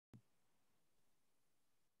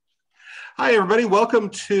Hi, everybody. Welcome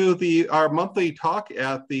to our monthly talk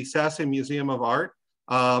at the Sasse Museum of Art.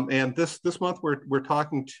 And this month we're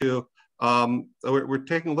talking to we're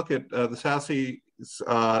taking a look at the Sasse's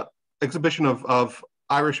exhibition of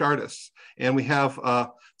Irish artists, and we have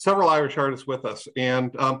several Irish artists with us.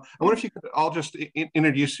 And I wonder if you could all just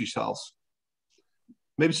introduce yourselves.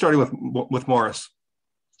 Maybe starting with Morris.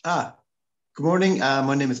 Good morning.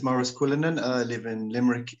 My name is Morris Quillinan. I live in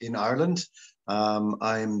Limerick in Ireland.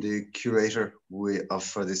 I'm the curator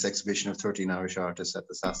for this exhibition of 13 Irish artists at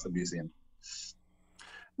the Sasse Museum.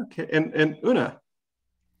 Okay, and Una.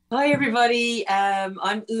 Hi everybody,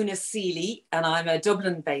 I'm Una Seeley and I'm a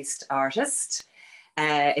Dublin-based artist.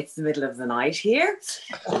 It's the middle of the night here,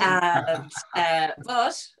 and,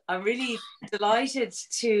 but I'm really delighted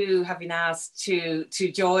to have been asked to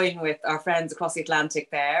join with our friends across the Atlantic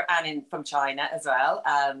there, and from China as well,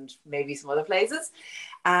 and maybe some other places,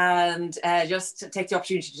 and just to take the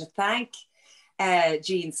opportunity to thank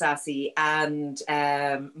Jean Sasse and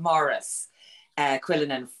Morris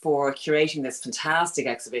Quillinan for curating this fantastic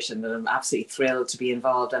exhibition that I'm absolutely thrilled to be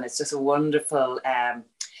involved in. It's just a wonderful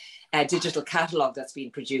digital catalogue that's been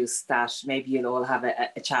produced that maybe you'll all have a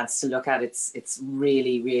chance to look at. It's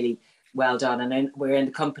really, really well done. And then we're in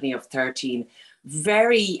the company of 13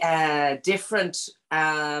 very different,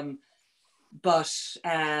 but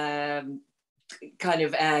kind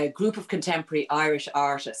of a group of contemporary Irish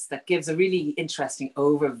artists that gives a really interesting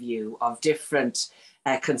overview of different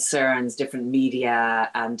concerns, different media,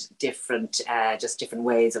 and different just different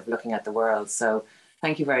ways of looking at the world. So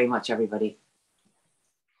thank you very much, everybody.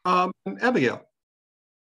 Abigail.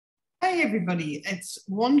 Hi, everybody. It's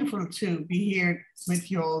wonderful to be here with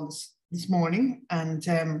you all this morning, and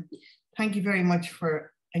thank you very much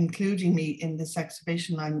for including me in this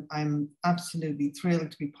exhibition. I'm absolutely thrilled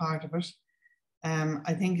to be part of it.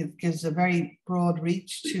 I think it gives a very broad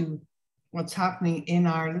reach to what's happening in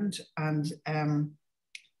Ireland, and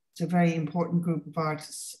it's a very important group of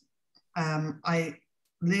artists. I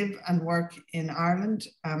live and work in Ireland.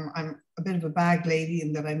 I'm a bit of a bag lady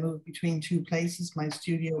in that I move between two places. My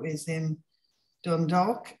studio is in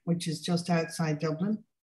Dundalk, which is just outside Dublin.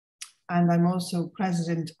 And I'm also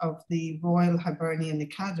president of the Royal Hibernian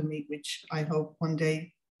Academy, which I hope one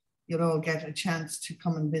day you'll all get a chance to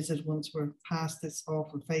come and visit once we're past this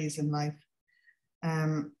awful phase in life.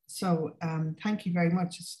 Thank you very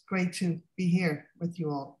much. It's great to be here with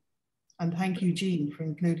you all. And thank you, Jean, for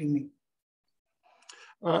including me.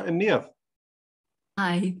 And Niamh.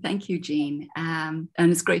 Hi, thank you, Jean. And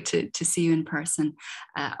it's great to see you in person.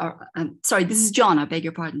 Sorry, this is John. I beg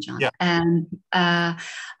your pardon, John. Yeah.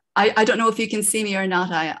 I don't know if you can see me or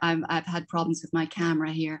not. I've had problems with my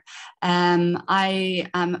camera here. I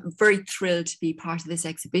am very thrilled to be part of this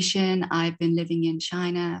exhibition. I've been living in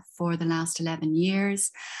China for the last 11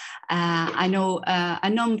 years. I know a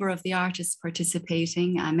number of the artists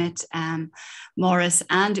participating. I met Morris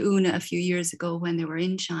and Una a few years ago when they were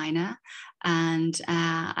in China. And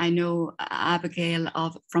I know Abigail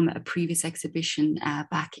from a previous exhibition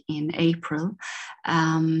back in April.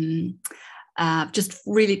 Just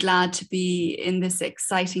really glad to be in this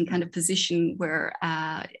exciting kind of position where,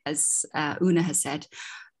 as Una has said,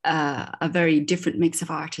 a very different mix of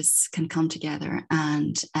artists can come together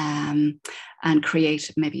and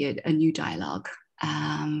create maybe a new dialogue.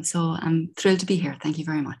 So I'm thrilled to be here. Thank you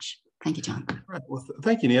very much. Thank you, John. Right. Well,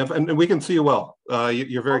 thank you, Niamh, and we can see you well.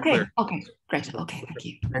 You're very clear. Okay, great. Okay, thank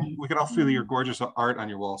you. And we can all see your gorgeous art on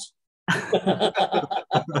your walls.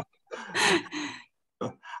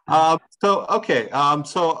 So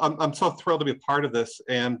I'm so thrilled to be a part of this,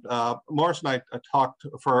 and Morris and I talked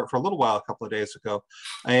for a little while a couple of days ago,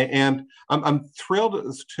 and I'm thrilled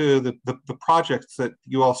as to the projects that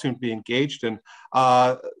you all seem to be engaged in,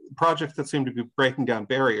 projects that seem to be breaking down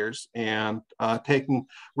barriers and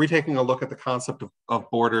retaking a look at the concept of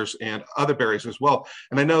borders and other barriers as well.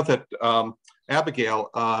 And I know that Abigail,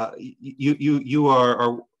 you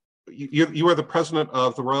are the president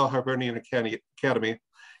of the Royal Hibernian Academy.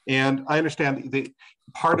 And I understand the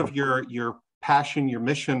part of your passion, your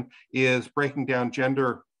mission is breaking down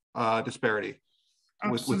gender disparity.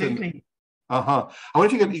 Absolutely. I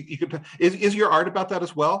wonder if you could is your art about that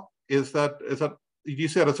as well? Is that do you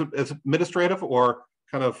see it as administrative or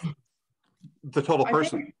kind of the total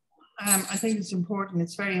person? I think it's important.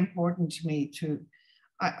 It's very important to me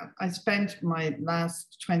I spent my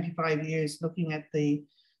last 25 years looking at the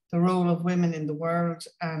role of women in the world,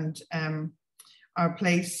 and our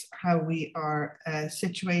place, how we are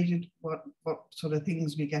situated, what sort of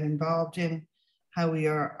things we get involved in, how we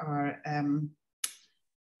are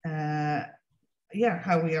yeah,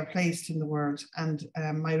 how we are placed in the world. And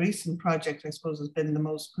my recent project, I suppose, has been the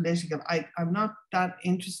most political. I'm not that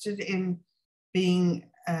interested in being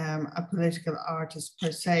a political artist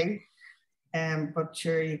per se, but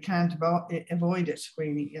sure, you can't avoid it,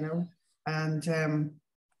 really, you know. And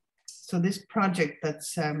so this project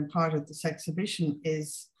that's part of this exhibition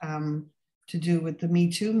is to do with the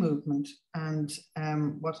Me Too movement and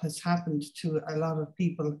what has happened to a lot of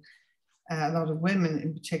people, a lot of women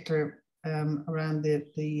in particular, around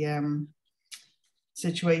the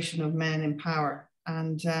situation of men in power.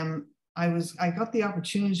 And I got the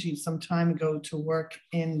opportunity some time ago to work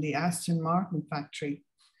in the Aston Martin factory.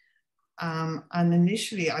 And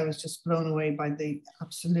initially I was just blown away by the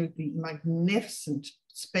absolutely magnificent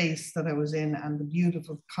space that I was in and the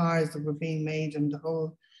beautiful cars that were being made and the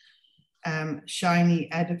whole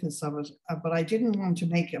shiny edifice of it. But I didn't want to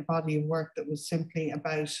make a body of work that was simply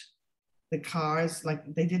about the cars. Like,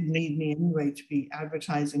 they didn't need me anyway to be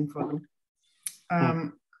advertising for them.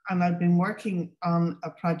 And I've been working on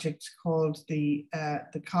a project called the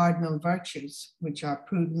Cardinal Virtues, which are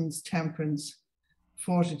prudence, temperance,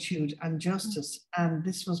 fortitude, and justice. And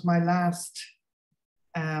this was my last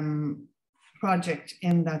project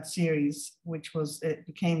in that series, which was, it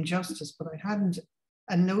became Justice, but I hadn't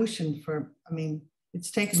a notion for, I mean,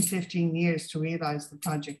 it's taken 15 years to realize the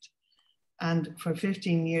project. And for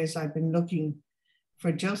 15 years, I've been looking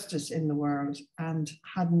for justice in the world and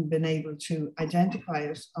hadn't been able to identify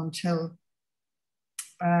it until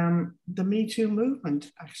the Me Too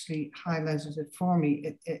movement actually highlighted it for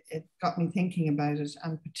me. It got me thinking about it,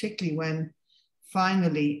 and particularly when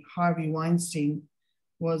finally Harvey Weinstein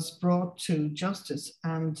was brought to justice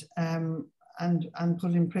and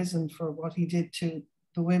put in prison for what he did to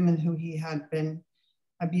the women who he had been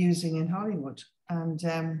abusing in Hollywood.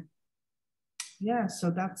 And yeah,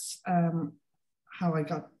 so that's how I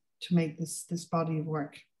got to make this body of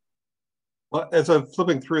work. Well, as I'm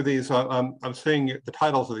flipping through these, I'm seeing the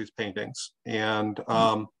titles of these paintings and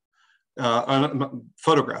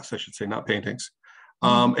photographs, I should say, not paintings.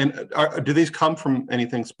 And do these come from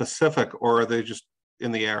anything specific, or are they just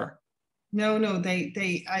in the air? No,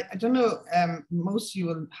 I don't know, most of you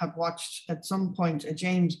will have watched at some point a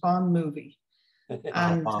James Bond movie.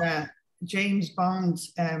 And James Bond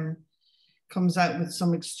comes out with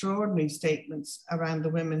some extraordinary statements around the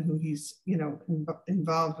women who he's, you know,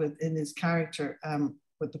 involved with in his character,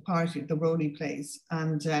 with the party, the role he plays.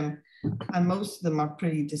 And most of them are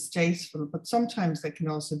pretty distasteful, but sometimes they can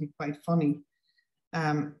also be quite funny,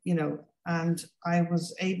 you know. And I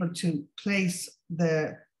was able to place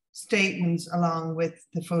the statements along with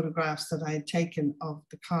the photographs that I had taken of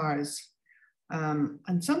the cars.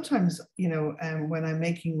 And sometimes, you know, when I'm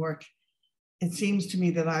making work, it seems to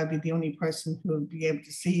me that I'll be the only person who will be able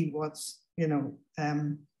to see what's, you know,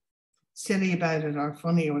 silly about it or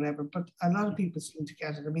funny or whatever, but a lot of people seem to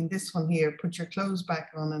get it. I mean, this one here, put your clothes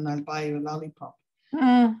back on and I'll buy you a lollipop.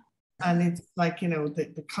 And it's like, you know,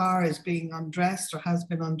 the car is being undressed or has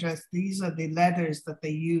been undressed. These are the leathers that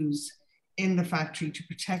they use in the factory to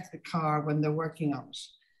protect the car when they're working on it.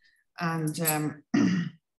 And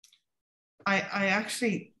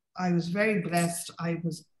I was very blessed.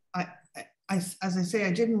 As I say,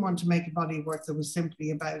 I didn't want to make a body of work that was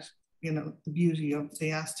simply about, you know, the beauty of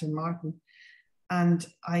the Aston Martin. And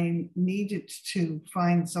I needed to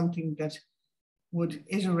find something that would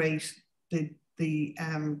iterate the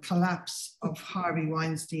collapse of Harvey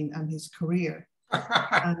Weinstein and his career.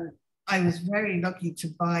 And I was very lucky to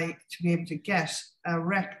be able to get a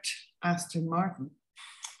wrecked Aston Martin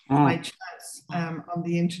by chance on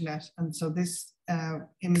the internet. And so this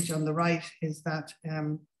image on the right is that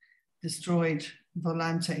destroyed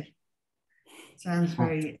Volante. Sounds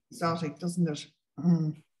very exotic, doesn't it?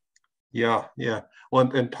 Yeah. Well,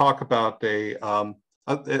 and talk about a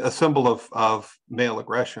symbol of male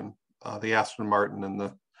aggression, the Aston Martin and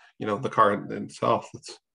the, you know, the car itself.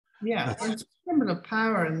 It's a symbol of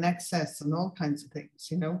power and excess and all kinds of things,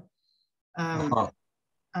 you know.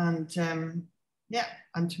 And yeah,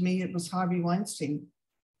 and to me it was Harvey Weinstein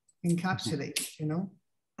encapsulated, you know.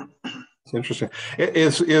 It's interesting. It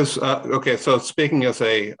is okay. So speaking as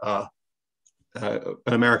an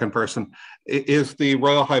American person, is the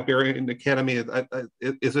Royal Hibernian Academy,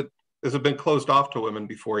 has it been closed off to women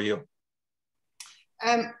before you?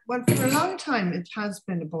 Well, for a long time it has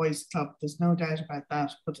been a boys' club. There's no doubt about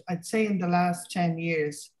that. But I'd say in the last 10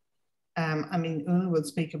 years, I mean, Una will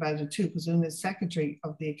speak about it too, because Una is secretary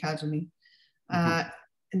of the academy.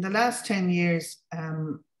 In the last 10 years,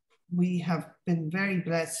 we have been very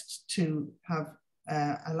blessed to have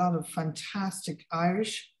a lot of fantastic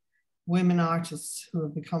Irish women artists who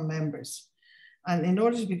have become members. And in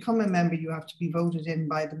order to become a member, you have to be voted in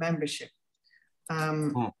by the membership.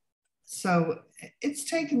 So it's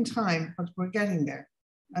taken time, but we're getting there.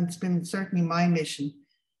 And it's been certainly my mission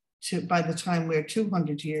to, by the time we're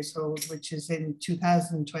 200 years old, which is in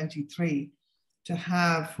 2023, to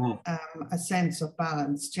have a sense of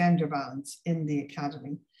balance, gender balance in the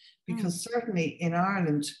Academy. Because certainly in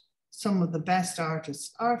Ireland, some of the best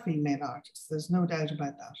artists are female artists. There's no doubt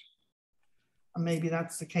about that. And maybe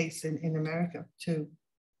that's the case in America too.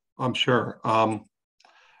 I'm sure.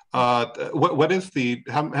 What is the,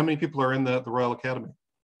 how many people are in the Royal Academy?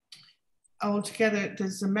 Altogether,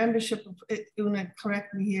 there's a membership of, Una,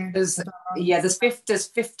 correct me here. There's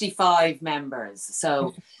 55 members.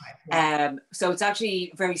 So, 55, so it's actually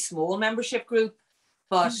a very small membership group,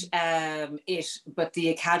 but but the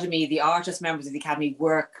Academy, the artist members of the Academy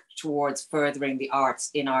work towards furthering the arts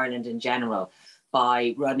in Ireland in general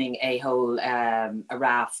by running a whole a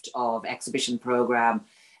raft of exhibition program,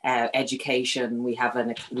 education. We have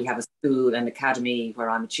a school, an academy where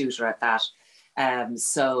I'm a tutor at that.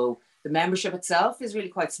 So the membership itself is really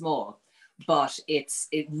quite small, but its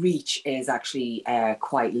reach is actually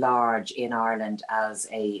quite large in Ireland as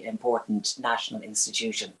an important national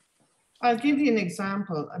institution. I'll give you an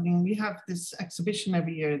example. I mean, we have this exhibition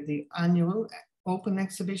every year, the annual open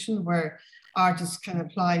exhibition, where artists can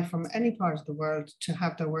apply from any part of the world to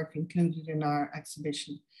have their work included in our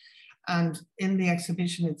exhibition. And in the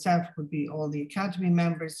exhibition itself would be all the Academy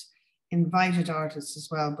members, invited artists as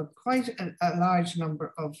well, but quite a large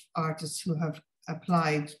number of artists who have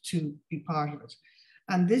applied to be part of it.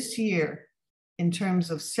 And this year, in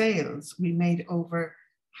terms of sales, we made over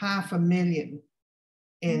 500,000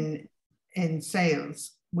 in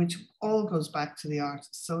sales, which all goes back to the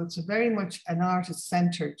artists. So it's a very much an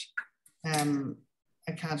artist-centered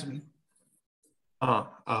academy.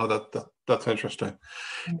 That's interesting.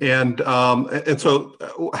 And so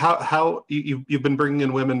how you've been bringing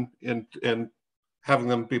in women and having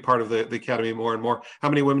them be part of the Academy more and more. How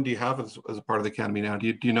many women do you have as a part of the Academy now?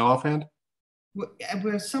 Do you know offhand?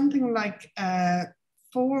 We're something like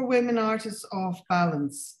 4 women artists off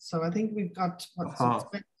balance. So I think we've got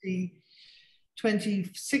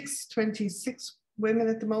 26 women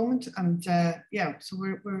at the moment. And yeah, so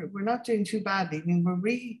we're not doing too badly. I mean,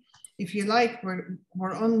 if you like,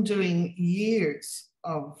 we're undoing years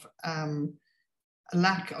of a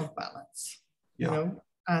lack of balance, you know,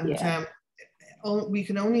 and we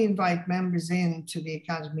can only invite members in to the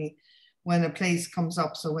Academy when a place comes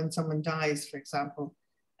up. So when someone dies, for example,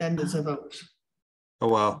 then there's a vote. Oh,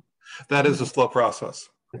 wow. That is a slow process.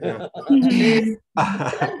 Yeah. Thankfully,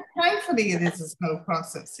 it is a slow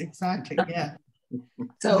process. Exactly. Yeah.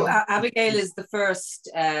 So Abigail is the first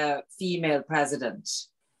female president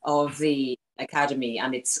of the Academy,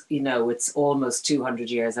 and it's, you know, it's almost 200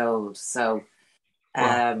 years old. So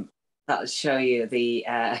that'll show you the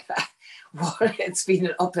it's been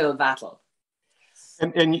an uphill battle.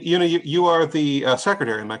 And you know, you are the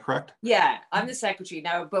secretary, am I correct? Yeah, I'm the secretary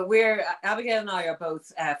now, but Abigail and I are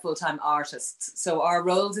both full-time artists. So our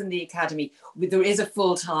roles in the Academy, there is a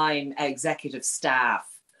full-time executive staff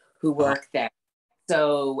who work there.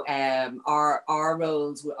 So our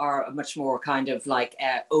roles are much more kind of like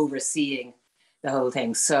overseeing the whole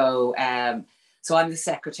thing. So so I'm the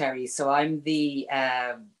secretary. So I'm the,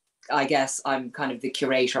 I guess I'm kind of the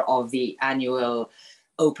curator of the annual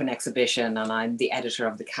open exhibition, and I'm the editor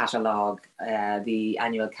of the catalogue, the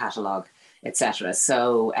annual catalogue, etc.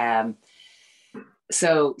 So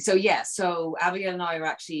so Abigail and I are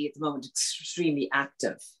actually at the moment extremely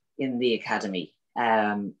active in the Academy.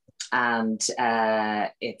 And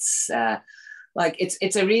it's like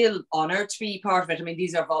it's a real honor to be part of it. I mean,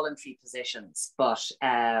 these are voluntary positions, but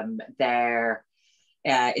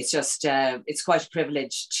it's just it's quite a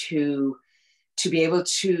privilege to be able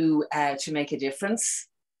to make a difference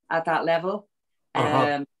at that level.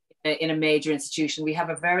 In a major institution. We have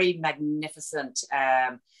a very magnificent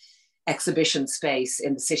exhibition space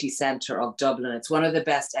in the city centre of Dublin. It's one of the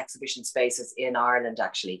best exhibition spaces in Ireland,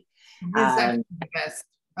 actually. The best.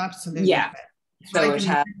 Absolutely. Yeah. So it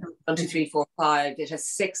has 1, 2, 3, 4, 5. It has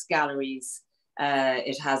 6 galleries.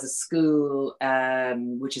 It has a school,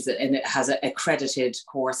 which is and it has accredited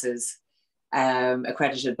courses,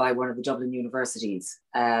 accredited by one of the Dublin universities.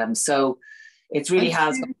 So it really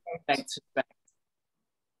has.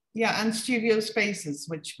 Yeah, and studio spaces,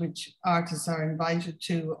 which artists are invited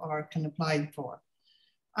to or can apply for.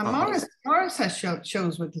 And Morris has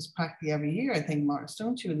shows with us practically every year, I think, Morris,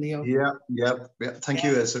 don't you, in the open? Yeah. Thank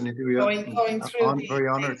you. I certainly do. Going through I'm very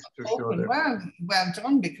honoured to show there. Well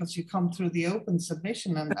done, because you come through the open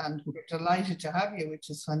submission, and we're delighted to have you, which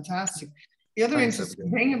is fantastic. The other interesting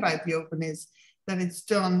thing about the open is that it's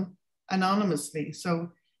done anonymously. So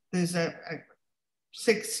there's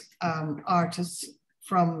six artists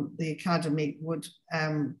from the Academy would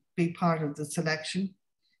be part of the selection.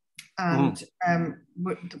 And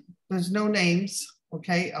there's no names,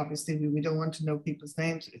 okay? Obviously, we don't want to know people's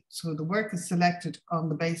names. So the work is selected on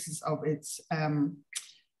the basis of its, the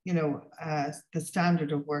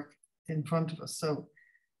standard of work in front of us. So,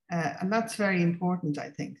 and that's very important, I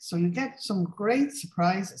think. So you get some great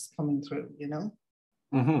surprises coming through, you know?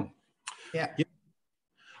 Mm-hmm. Yeah.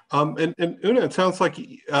 And Una, it sounds like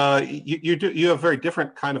you have very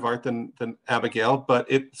different kind of art than Abigail,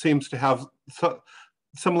 but it seems to have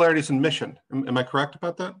similarities in mission. Am I correct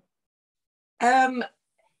about that?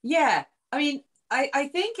 Yeah, I mean, I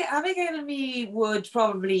think Abigail and me would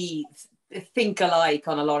probably think alike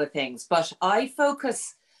on a lot of things, but I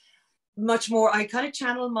focus much more. I kind of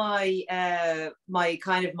channel my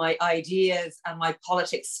my ideas and my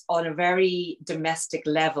politics on a very domestic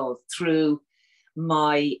level through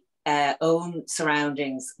my own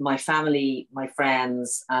surroundings, my family, my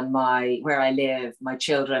friends, and where I live, my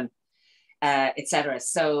children, etc.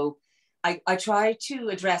 So I try to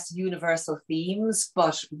address universal themes,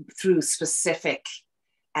 but through specific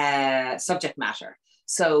subject matter.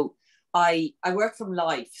 So I work from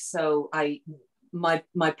life. So my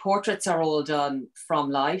portraits are all done from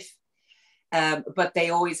life, but they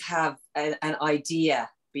always have an idea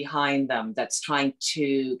behind them that's trying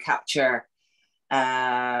to capture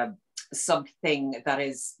something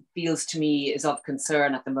that feels to me is of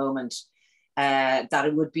concern at the moment, that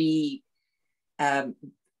it would be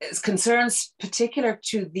concerns particular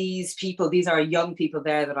to these people. These are young people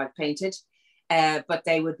there that I've painted, but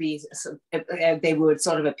they would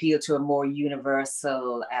sort of appeal to a more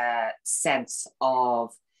universal sense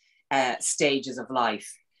of stages of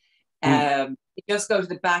life. Just go to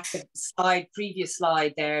the back slide, previous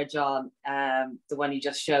slide there, John, the one you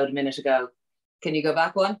just showed a minute ago. Can you go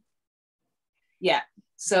back one? Yeah.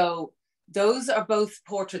 So those are both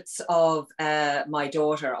portraits of my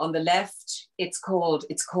daughter. On the left, it's called,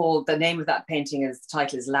 the name of that painting the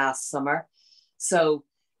title is Last Summer. So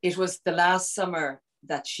it was the last summer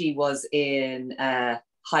that she was in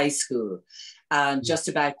high school and just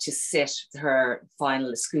about to sit her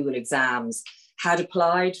final school exams, had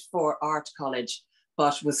applied for art college,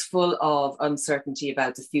 but was full of uncertainty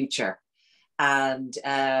about the future. And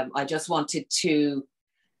I just wanted to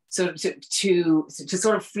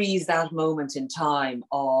sort of freeze that moment in time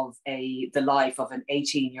of the life of an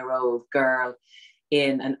 18-year-old girl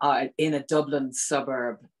in a Dublin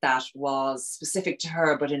suburb that was specific to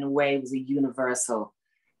her, but in a way was a universal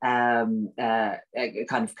kind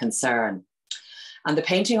of concern. And the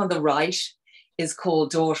painting on the right is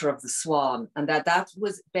called Daughter of the Swan, and that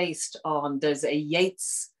was based on, there's a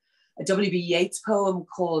W.B. Yeats poem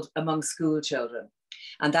called Among School Children.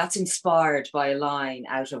 And that's inspired by a line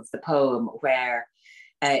out of the poem where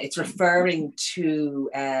it's referring to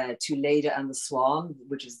Leda and the Swan,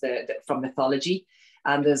 which is from mythology.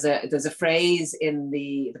 And there's a phrase in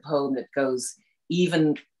the poem that goes,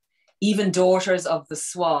 even daughters of the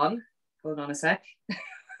swan, hold on a sec,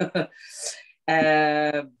 that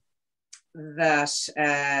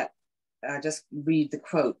I just read the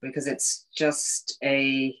quote because it's just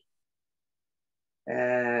I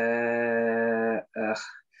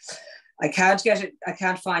can't get it, I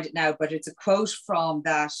can't find it now, but it's a quote from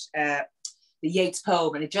that the Yeats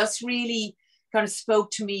poem, and it just really kind of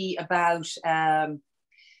spoke to me about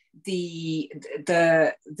the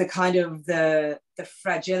kind of the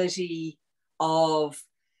fragility of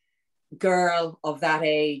girl of that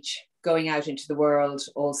age going out into the world,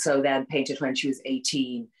 also then painted when she was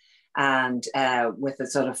 18, and with a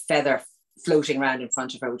sort of feather floating around in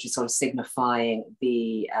front of her, which is sort of signifying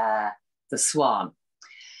the swan.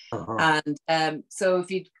 And so if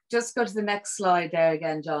you just go to the next slide there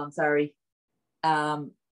again, John, sorry. The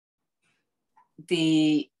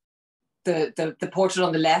portrait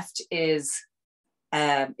on the left is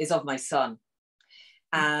of my son,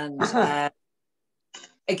 and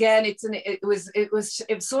again, it was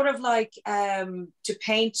sort of like to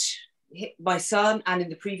paint my son, and in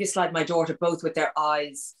the previous slide, my daughter, both with their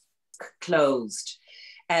eyes closed.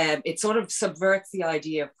 It sort of subverts the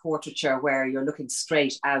idea of portraiture where you're looking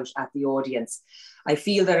straight out at the audience. I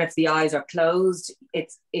feel that if the eyes are closed,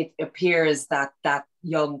 it appears that that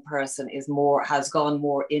young person has gone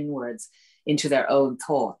more inwards into their own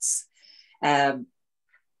thoughts. And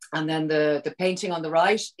then the painting on the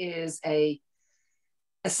right is a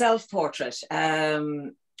self-portrait.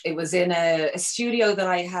 It was in a studio that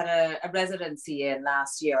I had a residency in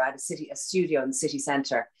last year. I had a studio in the city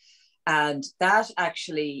centre. And that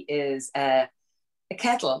actually is a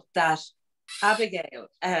kettle that Abigail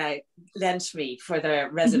lent me for the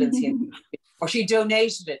residency, or she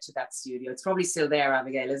donated it to that studio. It's probably still there,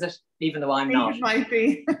 Abigail, is it? Even though I'm not. It might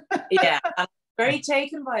be. Yeah, I'm very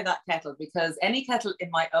taken by that kettle, because any kettle in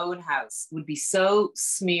my own house would be so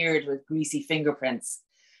smeared with greasy fingerprints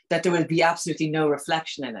that there would be absolutely no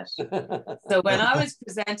reflection in it. So when I was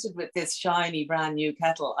presented with this shiny brand new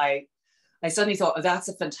kettle, I suddenly thought, oh, that's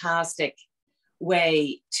a fantastic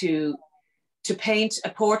way to paint a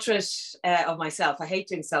portrait of myself. I hate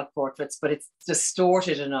doing self-portraits, but it's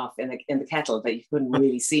distorted enough in the kettle that you couldn't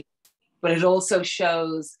really see. But it also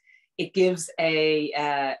shows, it gives a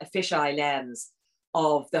fisheye lens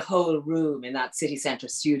of the whole room in that city centre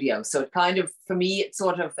studio. So it kind of, for me, it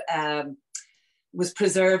sort of was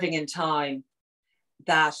preserving in time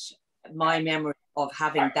that my memory of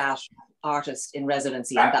having that artist in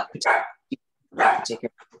residency and that particular.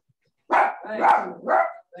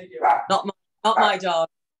 Not my dog.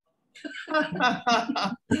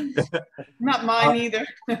 Not mine either.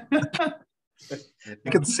 I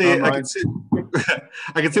can see I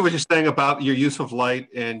can see what you're saying about your use of light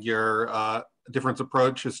and your different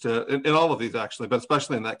approaches to in all of these, actually, but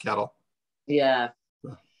especially in that kettle. Yeah.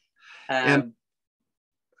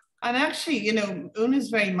 And actually, you know, Una's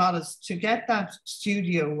very modest. To get that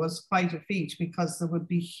studio was quite a feat, because there would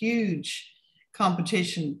be huge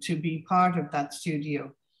competition to be part of that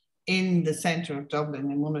studio in the centre of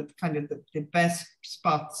Dublin, in one of the best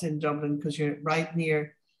spots in Dublin, because you're right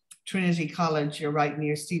near Trinity College, you're right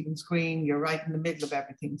near Stephen's Green, you're right in the middle of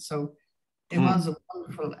everything. So it was a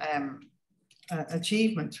wonderful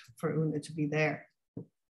achievement for Una to be there.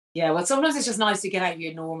 Yeah, well, sometimes it's just nice to get out of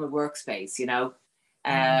your normal workspace, you know,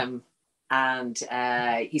 and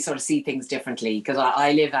you sort of see things differently. Because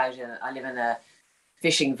I live in a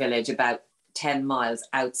fishing village about 10 miles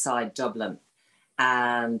outside Dublin,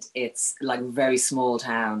 and it's like a very small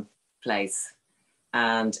town place,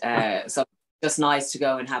 and so just nice to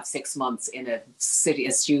go and have 6 months in a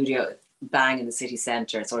studio bang in the city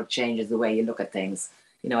centre. It sort of changes the way you look at things.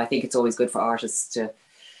 You know, I think it's always good for artists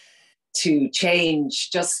to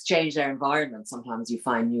change their environment. Sometimes you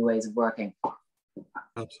find new ways of working.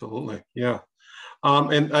 Absolutely, yeah.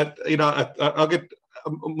 And you know, I'll get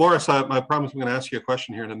Morris. I promise I'm going to ask you a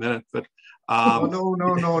question here in a minute, but oh, no.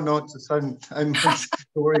 I'm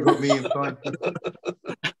don't worry about me. I'm fine.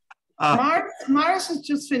 Morris has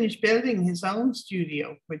just finished building his own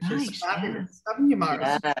studio, which is fabulous. Haven't you,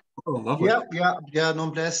 Morris? Yeah. Oh, lovely. Yeah. No,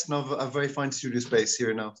 I'm blessed. No, a very fine studio space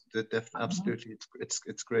here now. Absolutely,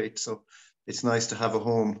 it's great. So it's nice to have a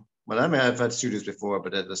home. Well, I mean, I've had studios before,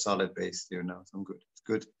 but at a solid base here now. So I'm good. It's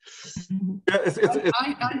good. Yeah,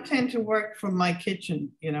 I tend to work from my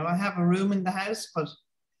kitchen. You know, I have a room in the house, but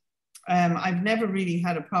I've never really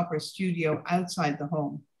had a proper studio outside the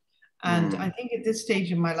home. And I think at this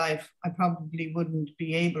stage in my life, I probably wouldn't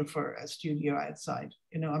be able for a studio outside.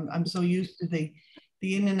 You know, I'm so used to the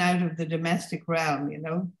in and out of the domestic realm, you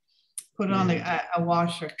know, put on a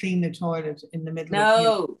washer, clean the toilet in the middle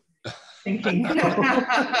of thinking. But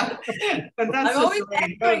that's I'm always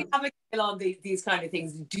very Abigail on these kind of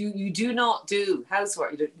things. You do not do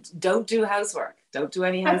housework. Don't do housework. Don't do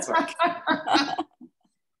any housework.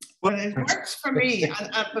 Well, it works for me.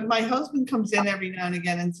 But my husband comes in every now and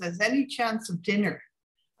again and says, "Any chance of dinner?"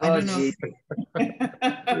 I don't know.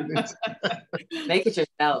 Make it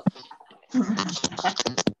yourself.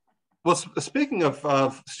 Well, speaking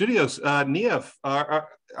of studios, Niev,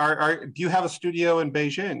 do you have a studio in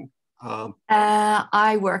Beijing?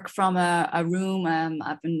 I work from a room.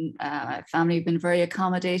 My family have been very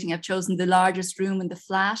accommodating. I've chosen the largest room in the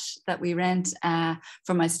flat that we rent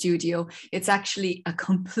for my studio. It's actually a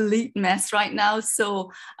complete mess right now.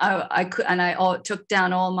 So I took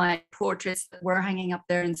down all my portraits that were hanging up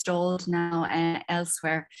there, installed now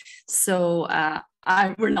elsewhere. So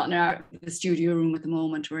we're not in the studio room at the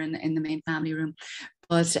moment. We're in the main family room.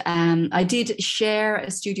 But I did share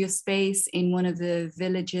a studio space in one of the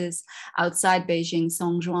villages outside Beijing,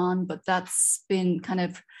 Songzhuan, but that's been kind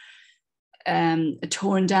of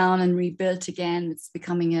torn down and rebuilt again. It's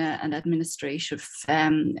becoming an administrative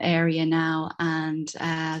area now. And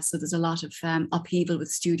so there's a lot of upheaval with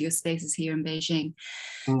studio spaces here in Beijing.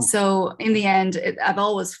 So in the end, I've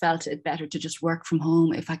always felt it better to just work from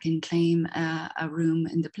home. If I can claim a room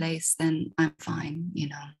in the place, then I'm fine, you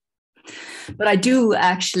know. But I do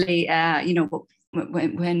actually, you know,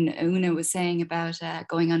 when Una was saying about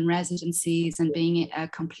going on residencies and being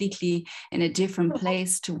completely in a different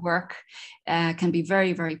place to work can be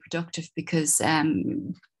very, very productive, because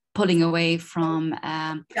pulling away from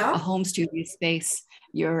Yeah. a home studio space,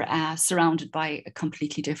 you're surrounded by a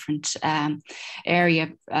completely different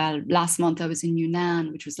area. Last month I was in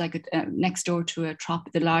Yunnan, which was like next door to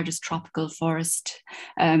the largest tropical forest,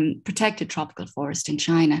 protected tropical forest in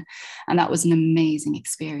China. And that was an amazing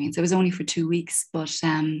experience. It was only for 2 weeks, but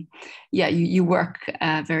yeah, you work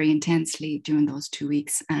very intensely during those 2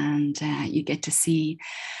 weeks, and you get to see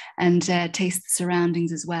and taste the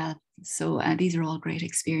surroundings as well. So these are all great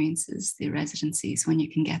experiences, the residencies, when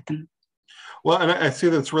you can get them. Well, and I see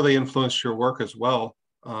that's really influenced your work as well.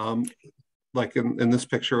 Like in this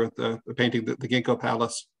picture with the painting, the Ginkgo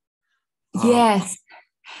Palace. Yes.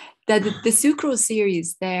 The Sucrose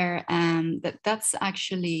series there, that's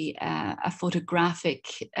actually a photographic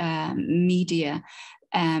media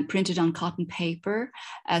printed on cotton paper.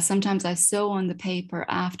 Sometimes I sew on the paper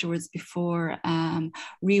afterwards before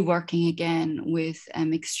reworking again with a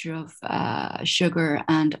mixture of sugar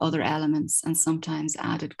and other elements, and sometimes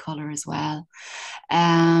added color as well.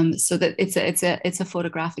 So that it's a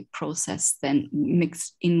photographic process then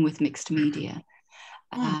mixed in with mixed media.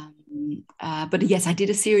 But yes, I did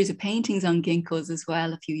a series of paintings on ginkgos as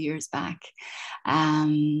well a few years back.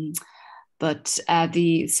 But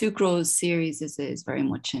the Sucrose series is very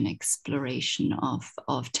much an exploration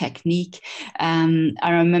of technique. I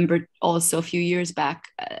remember also a few years back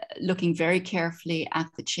looking very carefully at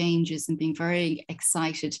the changes and being very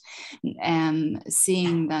excited,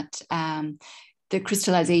 seeing that the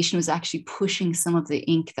crystallization was actually pushing some of the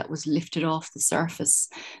ink that was lifted off the surface.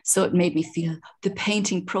 So it made me feel the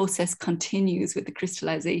painting process continues with the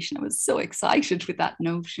crystallization. I was so excited with that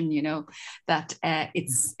notion, you know, that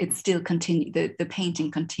it's still continue. The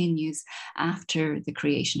painting continues after the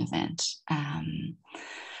creation event.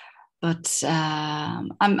 But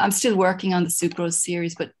I'm still working on the Sucrose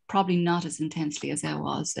series, but probably not as intensely as I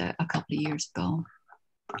was a couple of years ago.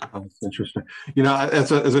 Oh, that's interesting. You know,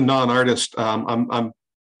 as a non-artist, I'm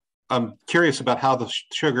curious about how the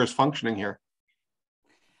sugar is functioning here.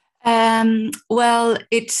 Well,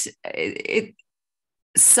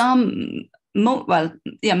 some of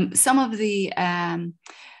the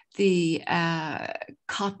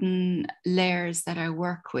cotton layers that I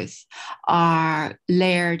work with are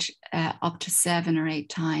layered up to 7 or 8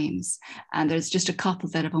 times, and there's just a couple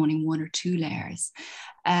that have only 1 or 2 layers.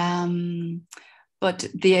 But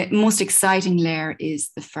the most exciting layer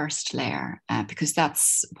is the first layer, because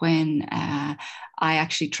that's when I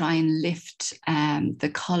actually try and lift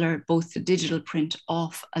the color, both the digital print,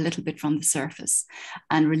 off a little bit from the surface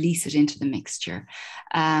and release it into the mixture.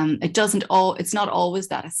 It's not always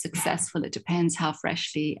that successful. It depends how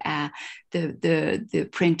freshly the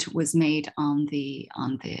print was made on the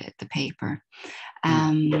paper.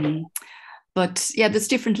 But yeah, there's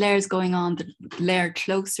different layers going on. The layer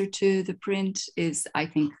closer to the print is, I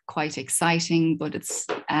think, quite exciting, but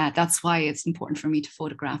that's why it's important for me to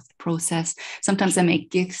photograph the process. Sometimes I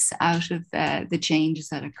make GIFs out of the changes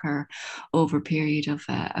that occur over a period of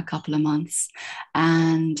a couple of months.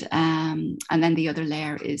 And then the other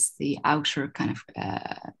layer is the outer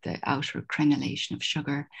the outer crenellation of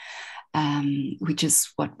sugar, which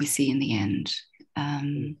is what we see in the end.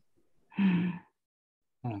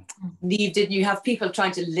 Niamh, didn't you have people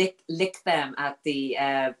trying to lick them at the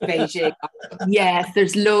Beijing? Yes,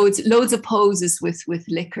 there's loads of poses with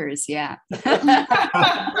liquors. Yeah,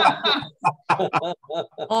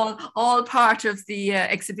 all part of the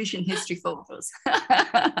exhibition history photos. Of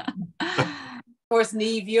course,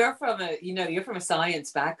 Niamh, you're from a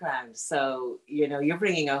science background, so you're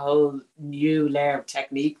bringing a whole new layer of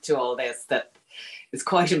technique to all this that is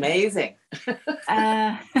quite amazing.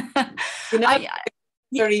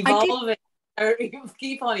 They're evolving, or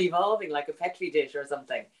keep on evolving like a petri dish or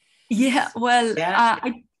something. Yeah, well, yeah.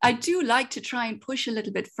 I do like to try and push a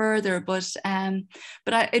little bit further, but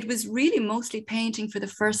it was really mostly painting for the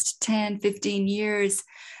first 10, 15 years.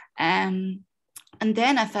 And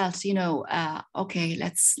then I felt, okay,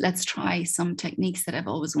 let's try some techniques that I've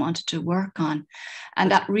always wanted to work on.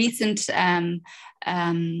 And that recent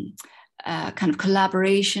kind of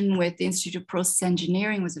collaboration with the Institute of Process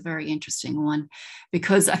Engineering was a very interesting one,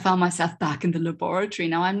 because I found myself back in the laboratory.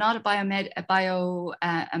 Now, I'm not a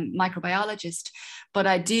microbiologist, but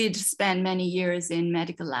I did spend many years in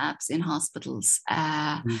medical labs in hospitals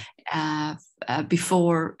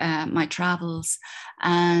before my travels.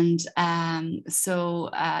 And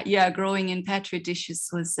growing in petri dishes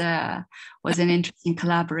was an interesting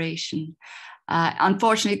collaboration.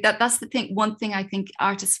 Unfortunately, that's the thing. One thing I think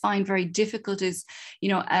artists find very difficult is,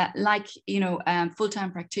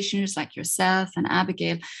 full-time practitioners like yourself and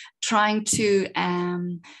Abigail, trying to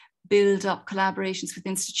build up collaborations with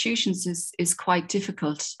institutions is quite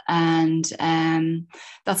difficult, and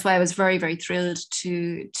that's why I was very, very thrilled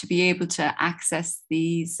to be able to access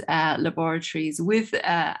these laboratories with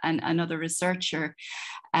another researcher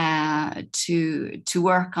to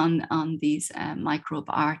work on these microbe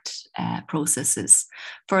art processes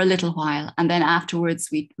for a little while, and then afterwards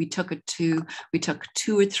we took 2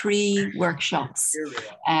 or 3 workshops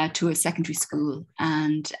to a secondary school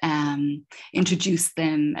and introduced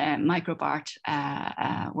them microbe art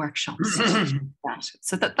workshops.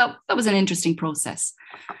 So that was an interesting process.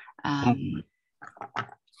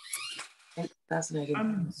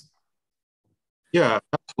 Fascinating. Yeah,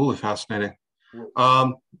 absolutely fascinating.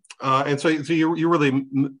 And so you're really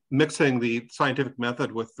mixing the scientific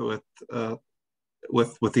method with the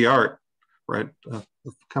art, right?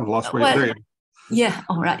 Kind of lost where there. Yeah.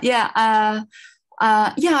 All right. Yeah.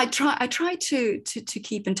 Yeah. I try to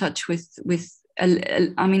keep in touch with.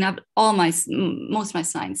 I mean, most of my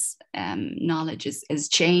science knowledge is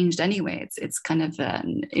changed anyway. It's kind of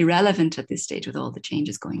irrelevant at this stage with all the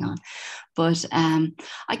changes going on. But I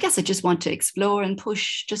guess I just want to explore and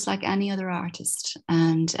push, just like any other artist,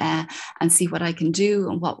 and see what I can do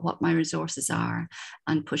and what my resources are,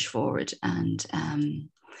 and push forward. And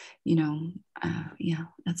yeah,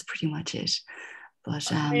 that's pretty much it.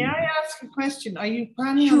 But may I ask a question? Are you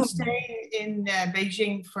planning on staying in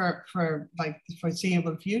Beijing for like the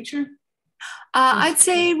foreseeable future? I'd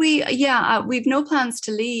say we've no plans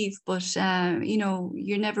to leave, but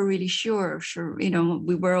you're never really sure.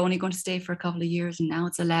 We were only going to stay for a couple of years, and now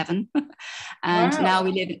it's 11, and wow.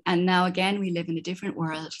 now again we live in a different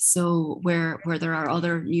world, so where there are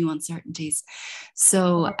other new uncertainties.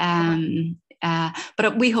 So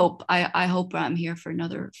but we hope I hope I'm here for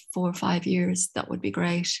another 4 or 5 years. That would be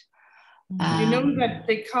great. You know that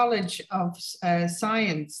the College of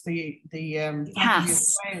Science, the Faculty of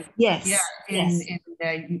Science, yes,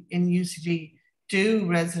 in UCD do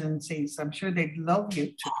residencies. I'm sure they'd love you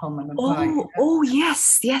to come and apply. Oh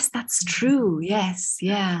yes, that's true. Yes,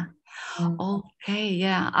 yeah. Okay,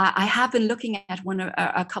 yeah. I have been looking at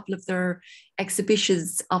a couple of their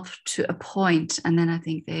exhibitions up to a point, and then I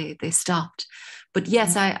think they stopped. But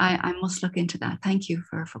yes, I must look into that. Thank you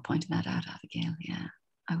for pointing that out, Abigail. Yeah,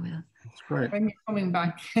 I will. That's great. When you're coming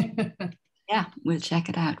back. Yeah, we'll check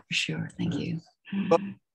it out for sure. Thank you. But,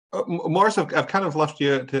 Morris, I've kind of left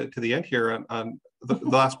you to the end here on the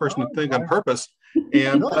last person to think on purpose.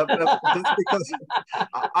 And that's because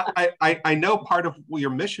I know part of what your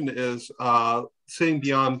mission is seeing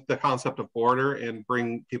beyond the concept of border and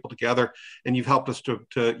bring people together. And you've helped us to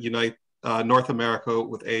unite North America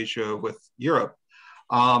with Asia, with Europe.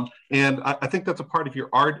 And I think that's a part of your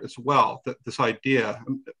art as well, this idea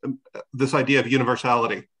of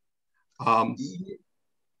universality.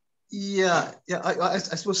 Yeah. I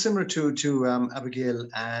suppose similar to Abigail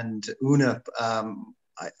and Una.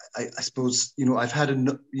 I suppose I've had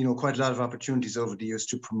quite a lot of opportunities over the years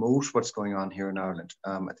to promote what's going on here in Ireland.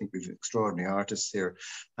 I think we've extraordinary artists here,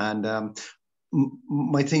 and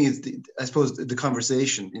my thing is, I suppose the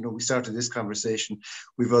conversation. We started this conversation.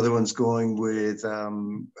 We've other ones going with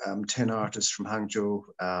 10 artists from Hangzhou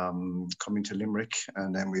coming to Limerick,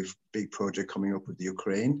 and then we've a big project coming up with the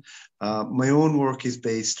Ukraine. My own work is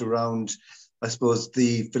based around, I suppose,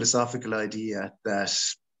 the philosophical idea that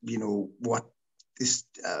what this,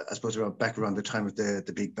 I suppose, back around the time of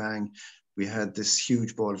the Big Bang, we had this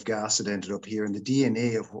huge ball of gas that ended up here, and the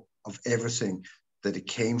DNA of everything that it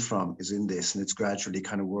came from is in this, and it's gradually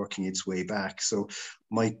kind of working its way back. So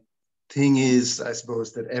my thing is, I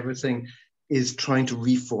suppose, that everything is trying to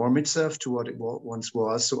reform itself to what it once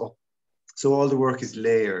was. So all the work is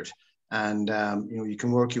layered, and you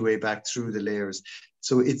can work your way back through the layers.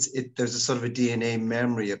 So there's a sort of a DNA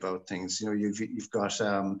memory about things. You've got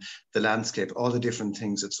the landscape, all the different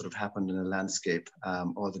things that sort of happened in a landscape,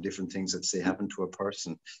 all the different things that say happen to a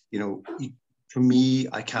person. For me,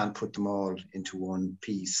 I can't put them all into one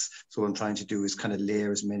piece. So what I'm trying to do is kind of layer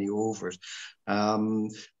as many over it. I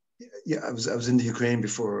was in the Ukraine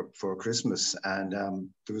before Christmas, and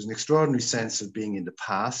there was an extraordinary sense of being in the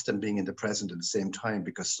past and being in the present at the same time,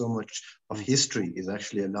 because so much of history is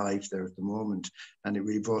actually alive there at the moment. And it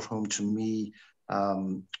really brought home to me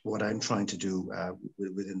what I'm trying to do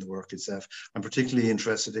within the work itself. I'm particularly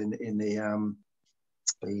interested in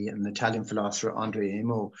an Italian philosopher, Andrea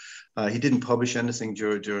Imo. He didn't publish anything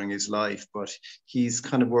during his life, but he's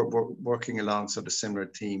kind of working along sort of similar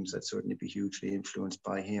themes that certainly be hugely influenced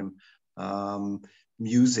by him.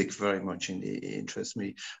 music very much interests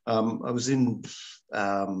me. I was in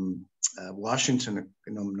Washington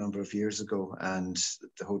a number of years ago, and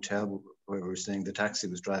the hotel where we were staying, the taxi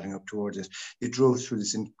was driving up towards it. It drove through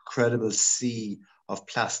this incredible sea of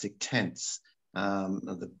plastic tents. And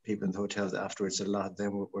the people in the hotels afterwards, a lot of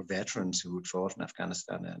them were veterans who had fought in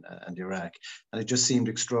Afghanistan and Iraq. And it just seemed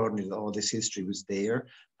extraordinary that all this history was there.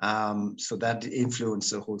 So that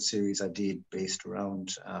influenced the whole series I did based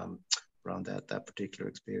around that particular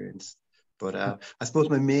experience. But I suppose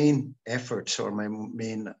my main effort or my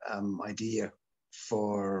main idea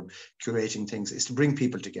for curating things is to bring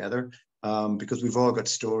people together, because we've all got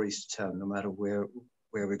stories to tell, no matter where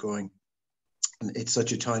we're going. And it's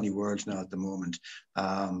such a tiny world now at the moment.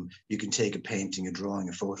 You can take a painting, a drawing,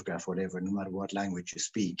 a photograph, whatever, no matter what language you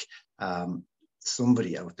speak.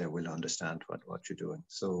 Somebody out there will understand what you're doing.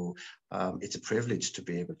 So it's a privilege to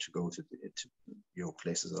be able to go to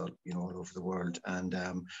places all over the world and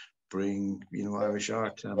bring Irish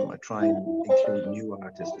art. I try and include new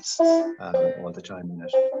artists all the time in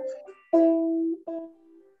it.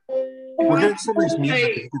 We're getting somebody's music.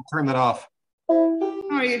 If you can turn that off.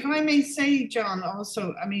 Sorry, if I may say, John,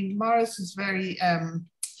 also, I mean, Maurice is very,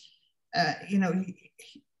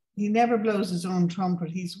 he never blows his own trumpet.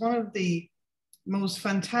 He's one of the most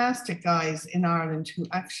fantastic guys in Ireland who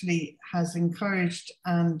actually has encouraged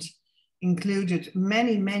and included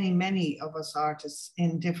many, many, many of us artists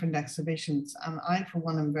in different exhibitions. And I, for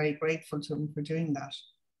one, am very grateful to him for doing that.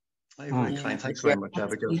 Very kind. Thanks very much,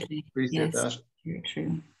 Abigail. Appreciate that. Very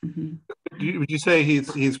true. Mm-hmm. Would you say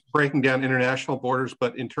he's breaking down international borders,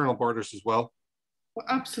 but internal borders as well? Well,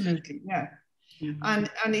 absolutely, yeah. Mm-hmm.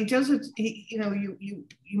 And he does it. You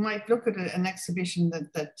might look at an exhibition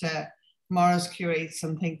that Maurice curates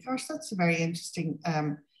and think, gosh, that's a very interesting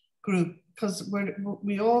group, because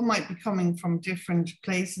we all might be coming from different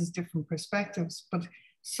places, different perspectives, but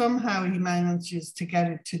somehow he manages to get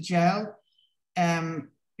it to gel,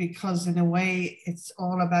 because in a way it's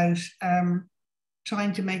all about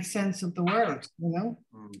trying to make sense of the world,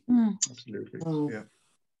 Absolutely,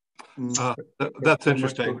 yeah. That's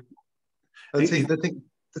interesting.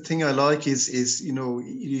 The thing I like is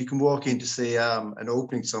you can walk into, say, an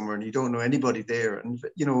opening somewhere and you don't know anybody there, and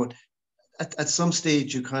at some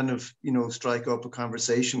stage you kind of strike up a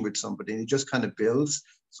conversation with somebody, and it just kind of builds.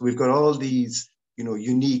 So we've got all these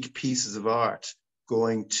unique pieces of art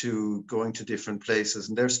going to different places,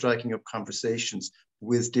 and they're striking up conversations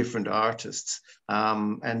with different artists,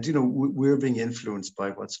 and we're being influenced by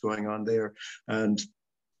what's going on there. And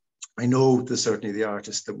I know that certainly the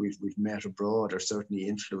artists that we've met abroad are certainly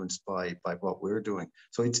influenced by what we're doing.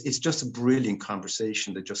 So it's just a brilliant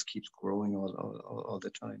conversation that just keeps growing all the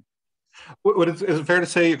time. Is it fair to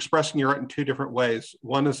say you're expressing your art in two different ways?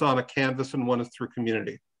 One is on a canvas and one is through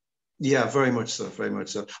community. Yeah, very much so, very much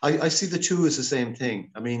so. I see the two as the same thing.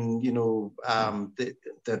 I mean,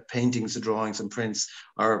 the paintings, the drawings and prints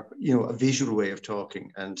are, a visual way of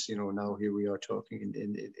talking. And, now here we are talking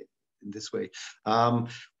in this way.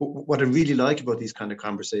 What I really like about these kind of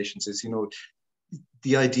conversations is,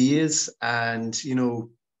 the ideas and,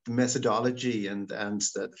 the methodology and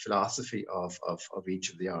the philosophy of each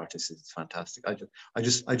of the artists is fantastic. I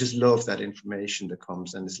just love that information that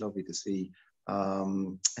comes, and it's lovely to see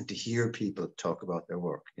and to hear people talk about their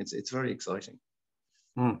work. It's very exciting.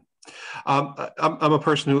 I'm a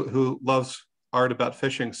person who loves art about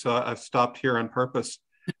fishing, so I've stopped here on purpose.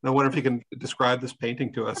 And I wonder if you can describe this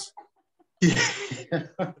painting to us.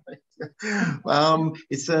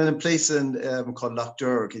 It's a place called Lough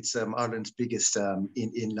Derg. It's Ireland's biggest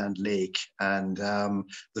inland lake, and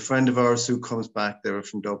the friend of ours who comes back there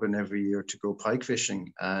from Dublin every year to go pike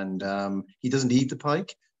fishing, and he doesn't eat the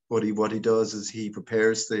pike, but what he does is he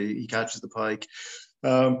catches the pike,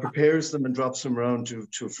 prepares them and drops them around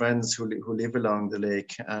to friends who live along the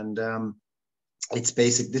lake. And it's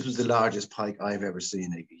basic. This was the largest pike I've ever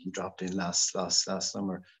seen. He dropped in last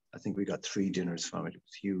summer. I think we got 3 dinners from it. It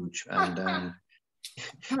was huge. And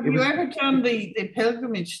have you ever done the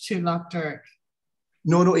pilgrimage to Lough Derg?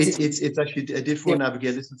 No, it's actually a different one,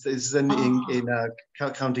 Abigail. This is in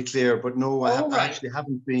County Clare, but no, I actually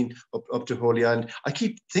haven't been up to Holy Island. I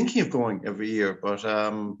keep thinking of going every year, but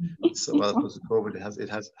so because of COVID, it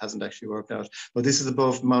hasn't actually worked out. But this is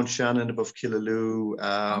above Mount Shannon, above Killaloe,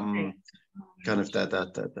 kind of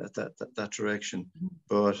that direction.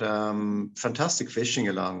 But fantastic fishing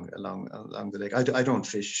along the lake. I don't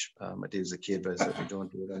fish. I did as a kid, but I certainly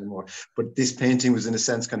don't do it anymore. But this painting was in a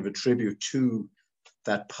sense kind of a tribute to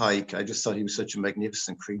that pike. I just thought he was such a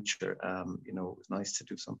magnificent creature. It was nice to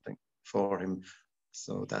do something for him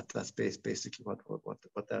So that's basically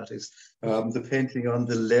what that is. The painting on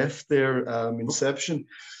the left there, Inception,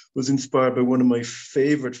 was inspired by one of my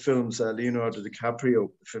favorite films, Leonardo DiCaprio,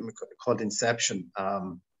 a film called Inception.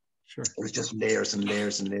 Sure. It was just layers and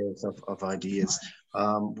layers and layers of ideas.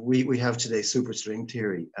 We have today superstring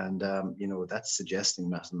theory, and that's suggesting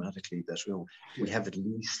mathematically that we have at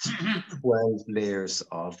least 12 layers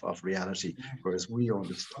of reality, whereas we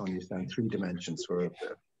only understand 3 dimensions, where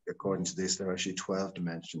according to this, there are actually 12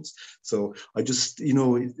 dimensions. So I just,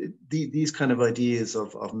 these kind of ideas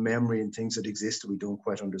of memory and things that exist that we don't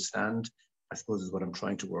quite understand, I suppose, is what I'm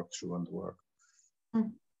trying to work through on the work.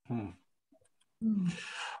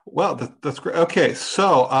 Well, that's great. Okay,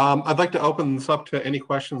 so I'd like to open this up to any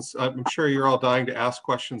questions. I'm sure you're all dying to ask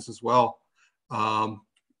questions as well. To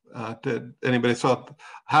anybody, so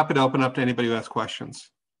happy to open up to anybody who has questions.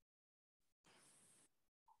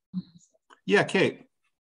 Yeah, Kate.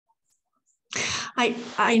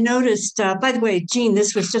 I noticed, by the way, Jean,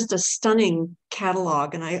 this was just a stunning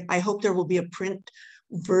catalog, and I hope there will be a print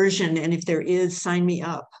version, and if there is, sign me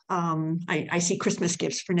up. I see Christmas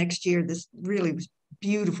gifts for next year. This really was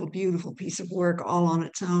beautiful, beautiful piece of work all on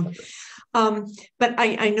its own. But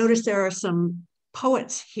I noticed there are some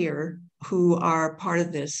poets here who are part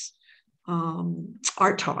of this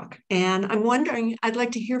art talk, and I'm wondering, I'd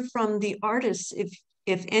like to hear from the artists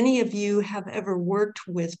if any of you have ever worked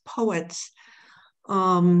with poets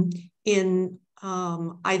in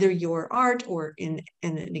either your art or in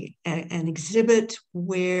an exhibit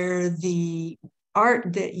where the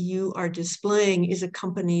art that you are displaying is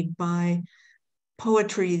accompanied by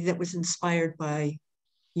poetry that was inspired by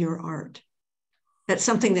your art. That's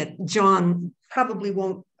something that John probably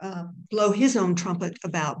won't blow his own trumpet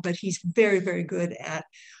about, but he's very, very good at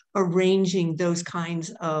arranging those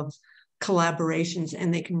kinds of collaborations,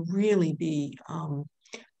 and they can really be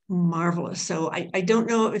marvelous. So I don't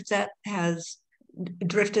know if that has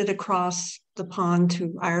drifted across the pond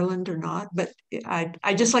to Ireland or not, but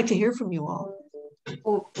I just like to hear from you all.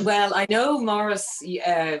 Well, I know Morris,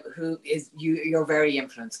 who is you're very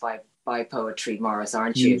influenced by poetry, Morris,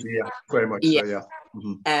 aren't you? Yeah, very much so, yeah.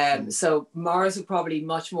 Mm-hmm. So Morris would probably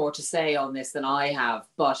much more to say on this than I have,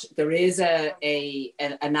 but there is a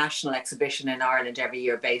national exhibition in Ireland every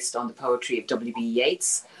year based on the poetry of W.B.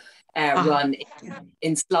 Yeats, run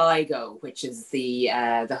in Sligo, which is the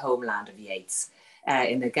homeland of Yeats,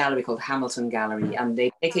 in a gallery called Hamilton Gallery, and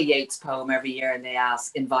they pick a Yeats poem every year and they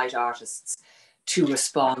invite artists to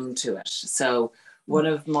respond to it. So one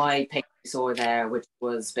of my paintings I saw there, which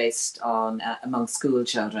was based on among school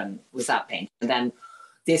children, was that painting. And then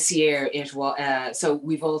this year it was, so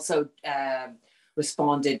we've also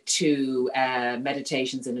responded to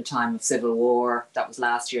Meditations in a Time of Civil War. That was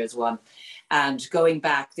last year's one. And going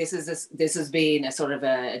back, this has been a sort of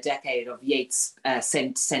a decade of Yeats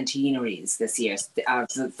centenaries this year,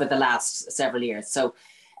 for the last several years. So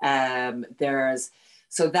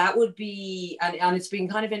so that would be, and it's been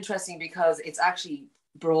kind of interesting because it's actually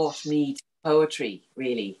brought me to poetry,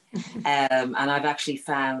 really. And I've actually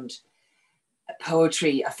found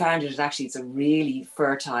poetry, I found it actually, it's a really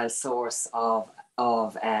fertile source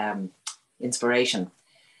of inspiration.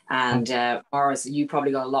 And Morris, you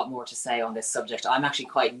probably got a lot more to say on this subject. I'm actually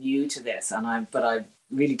quite new to this, but I'm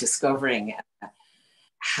really discovering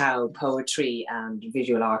how poetry and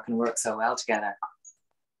visual art can work so well together.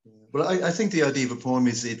 Well, I think the idea of a poem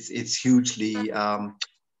is it's hugely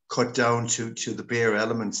cut down to the bare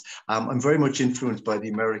elements. I'm very much influenced by the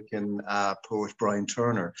American poet Brian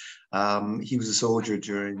Turner. He was a soldier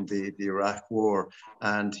during the Iraq War,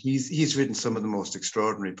 and he's written some of the most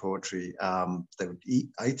extraordinary poetry that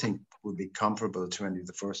I think would be comparable to any of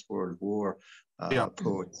the First World War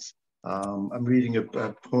poets. I'm reading a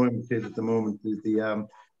poem at the moment, the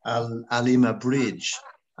Alima Bridge,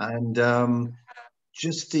 and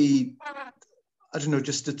just the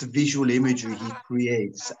visual imagery he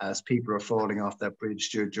creates as people are falling off that bridge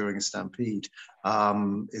during a stampede I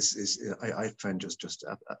find just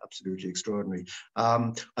absolutely extraordinary.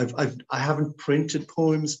 I haven't printed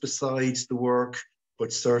poems besides the work,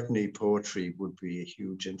 but certainly poetry would be a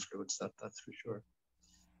huge influence. That's for sure.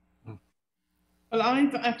 Well,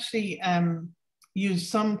 I've actually used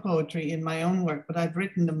some poetry in my own work, but I've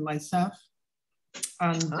written them myself,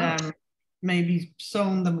 and maybe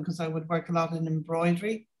sewn them because I would work a lot in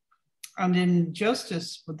embroidery. And in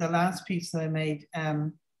Justice, with the last piece that I made,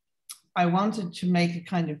 I wanted to make a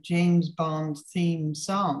kind of James Bond theme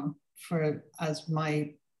song as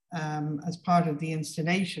part of the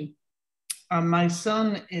installation. My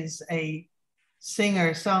son is a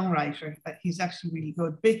singer-songwriter. He's actually really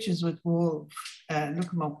good. Bitches with Wolves.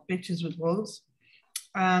 Look him up, Bitches with Wolves.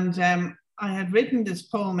 And I had written this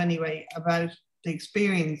poem anyway about the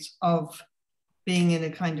experience of being in a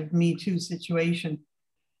kind of Me Too situation.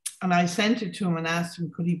 And I sent it to him and asked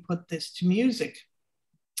him, could he put this to music?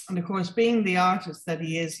 And of course, being the artist that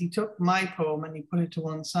he is, he took my poem and he put it to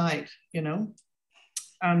one side, you know,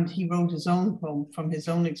 and he wrote his own poem from his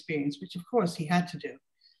own experience, which of course he had to do.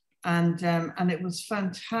 And it was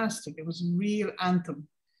fantastic. It was a real anthem.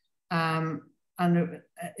 And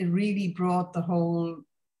it really brought the whole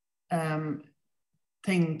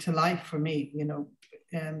thing to life for me, you know,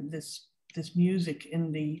 this music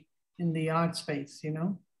in the art space, you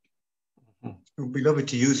know. It would be lovely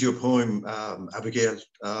to use your poem, Abigail,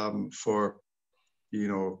 for, you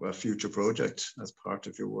know, a future project as part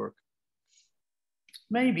of your work.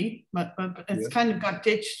 Maybe, but it's kind of got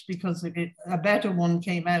ditched because a better one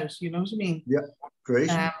came out, you know what I mean? Yeah, great.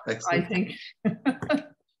 I think. A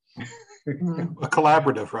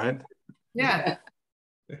collaborative, right? Yeah.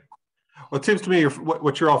 Well, it seems to me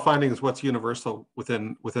what you're all finding is what's universal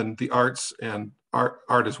within the arts and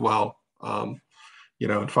art as well. You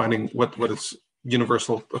know, and finding what is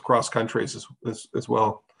universal across countries as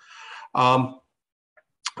well. Do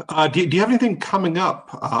you have anything coming up?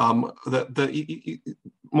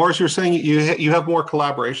 Morris, you're saying you have more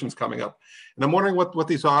collaborations coming up, and I'm wondering what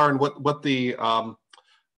these are and what the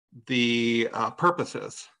purpose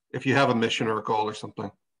is, if you have a mission or a goal or something.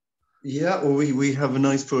 Yeah, well, we have a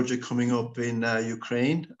nice project coming up in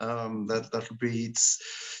Ukraine. That'll be, it's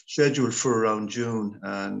scheduled for around June.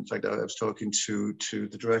 And in fact, I was talking to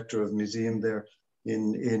the director of the museum there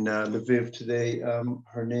in Lviv today.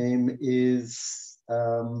 Her name is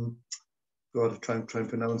God, I'm trying to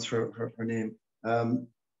pronounce her name.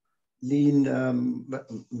 Lean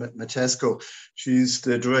Matesko. She's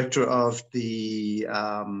the director of the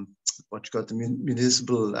the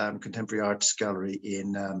Municipal Contemporary Arts Gallery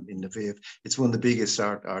in Lviv. It's one of the biggest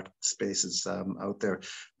art spaces out there.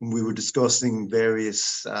 And we were discussing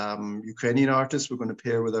various Ukrainian artists. We're going to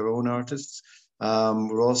pair with our own artists.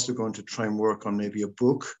 We're also going to try and work on maybe a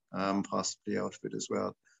book, possibly out of it as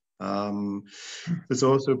well. There's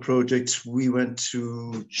also a project. We went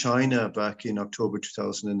to China back in October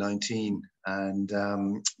 2019, and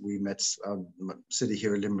we met city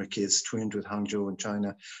here in Limerick is twinned with Hangzhou in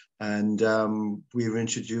China, and we were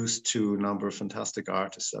introduced to a number of fantastic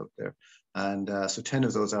artists out there. And so 10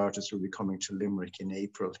 of those artists will be coming to Limerick in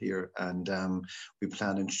April here, and we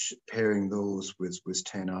plan on pairing those with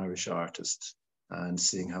 10 Irish artists and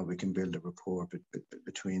seeing how we can build a rapport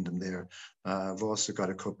between them there. I've also got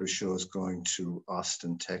a couple of shows going to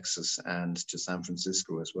Austin, Texas, and to San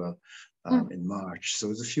Francisco as well in March. So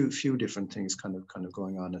there's a few different things kind of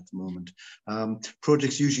going on at the moment.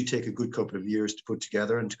 Projects usually take a good couple of years to put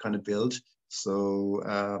together and to kind of build. So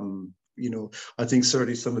you know, I think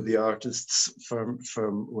certainly some of the artists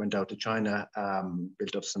from went out to China,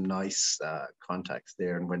 built up some nice contacts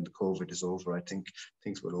there. And when the COVID is over, I think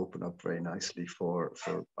things will open up very nicely for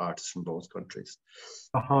artists from both countries.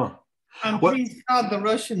 And please God, the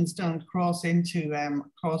Russians don't cross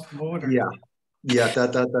the border. Yeah,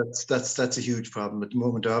 that's a huge problem at the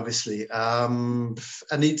moment, obviously. And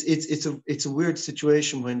it's a weird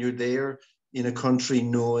situation when you're there in a country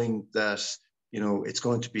knowing that, you know, it's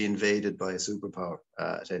going to be invaded by a superpower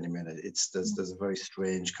at any minute. There's a very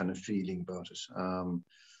strange kind of feeling about it.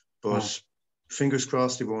 But fingers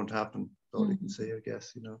crossed it won't happen. All you can say, I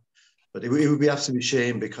guess, you know. But it would be absolutely a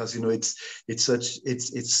shame because, you know, it's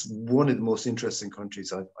one of the most interesting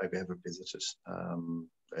countries I've ever visited.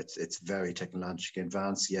 It's very technologically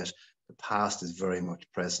advanced, yet the past is very much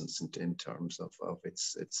present in terms of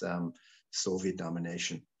its Soviet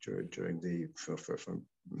domination during for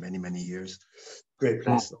many years. Great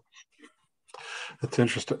place though. That's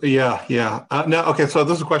interesting. Yeah. Now, okay, so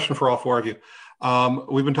this is a question for all four of you.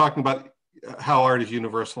 We've been talking about how art is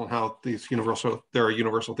universal and how there are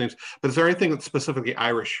universal themes. But is there anything that's specifically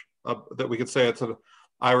Irish that we could say it's an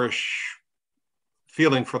Irish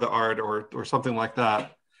feeling for the art or something like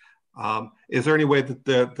that? Is there any way that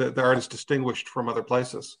the art is distinguished from other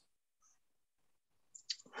places?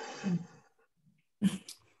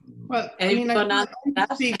 Well, I mean, I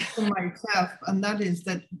speak for myself, and that is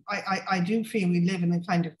that I do feel we live in a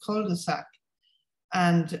kind of cul-de-sac,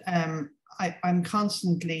 and I'm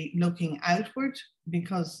constantly looking outward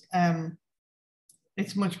because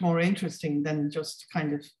it's much more interesting than just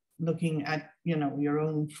kind of looking at, you know, your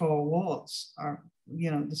own four walls or,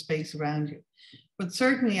 you know, the space around you. But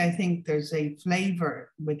certainly I think there's a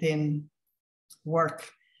flavor within work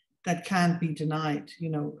that can't be denied, you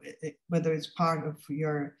know, whether it's part of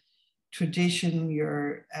your tradition,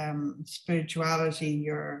 your spirituality,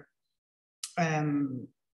 your,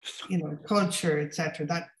 you know, culture, etc.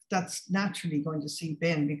 that's naturally going to seep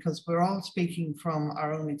in because we're all speaking from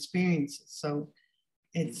our own experiences. So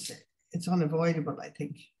it's unavoidable, I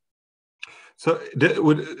think. So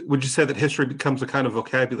would you say that history becomes a kind of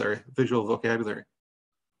vocabulary, visual vocabulary?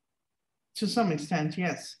 To some extent,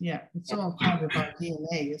 yes. Yeah, it's all part of our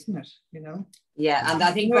DNA, isn't it? You know. Yeah, and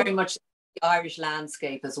I think very much the Irish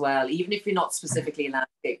landscape as well. Even if you're not specifically a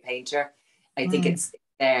landscape painter, I think it's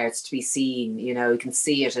there. It's to be seen. You know, you can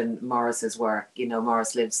see it in Morris's work. You know,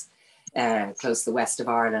 Morris lives close to the west of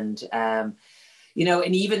Ireland. You know,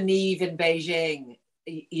 and even Neve in Beijing.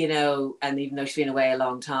 You know, and even though she's been away a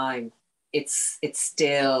long time, it's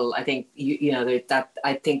still, I think, you know, that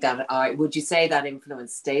I think that would you say that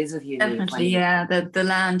influence stays with you? Definitely, yeah. The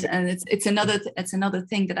land, and it's another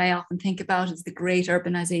thing that I often think about is the great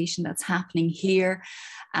urbanization that's happening here,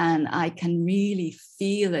 and I can really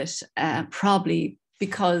feel it, probably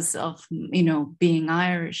because of, you know, being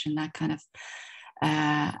Irish and that kind of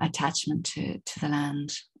attachment to the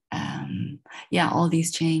land. Yeah, all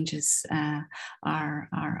these changes are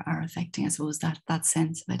affecting, I suppose, that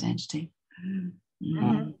sense of identity.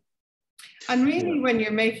 Mm-hmm. And really, when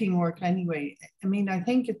you're making work anyway, I mean, I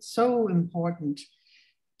think it's so important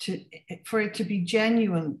for it to be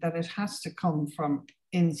genuine, that it has to come from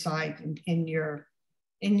inside and in your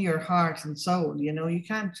heart and soul. You know, you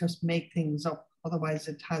can't just make things up, otherwise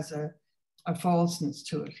it has a falseness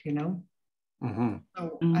to it, you know. Mm-hmm.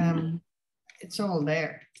 So it's all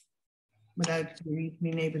there without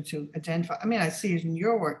being able to identify. I mean, I see it in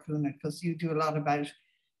your work, Una, because you do a lot about,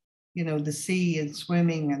 you know, the sea and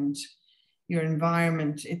swimming and your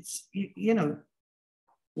environment. It's, you know.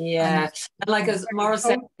 Yeah, and like as Morris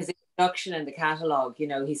said in his introduction in the catalogue, you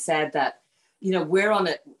know, he said that, you know, we're on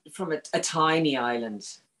from a tiny island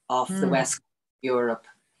off the west of Europe,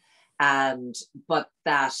 but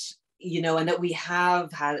that, you know, and that we have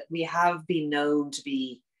been known to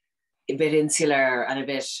be a bit insular and a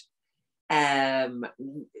bit,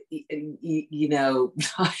 you know,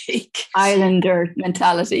 like islander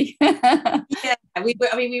mentality. Yeah, we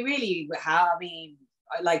really have. I mean,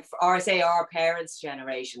 like our parents'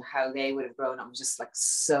 generation, how they would have grown up was just like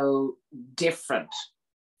so different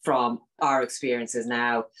from our experiences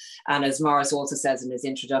now. And as Morris also says in his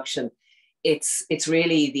introduction, it's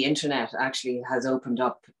really the internet actually has opened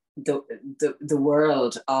up the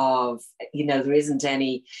world of, you know, there isn't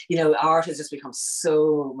any, you know, art has just become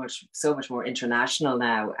so much more international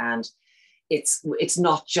now, and it's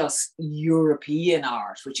not just European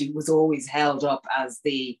art, which was always held up as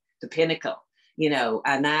the pinnacle, you know,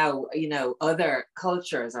 and now, you know, other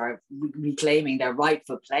cultures are reclaiming their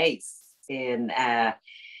rightful place in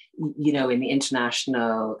you know, in the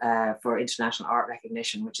international for international art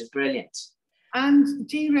recognition, which is brilliant. And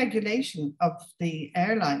deregulation of the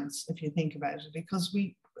airlines, if you think about it, because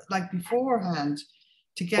we, like beforehand,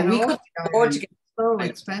 to get off the island, it's so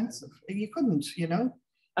expensive. You couldn't, you know,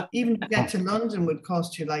 even to get to London would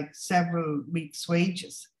cost you like several weeks'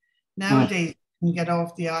 wages. Nowadays, you can get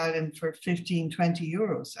off the island for 15, 20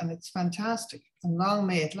 euros, and it's fantastic. And long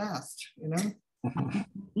may it last, you know.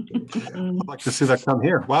 I'd like to see that come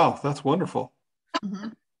here. Wow, that's wonderful.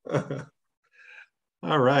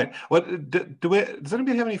 All right. What does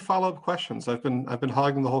anybody have any follow-up questions? I've been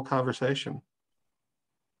hogging the whole conversation.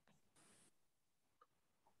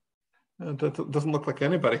 That doesn't look like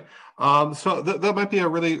anybody. So that might be a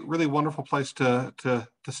really wonderful place to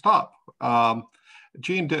stop.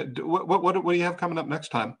 Gene, what do you have coming up next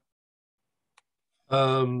time?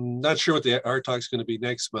 Not sure what the art talk is going to be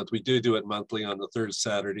next month. We do it monthly on the third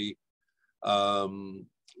Saturday.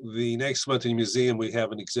 The next month in the museum, we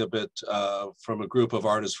have an exhibit from a group of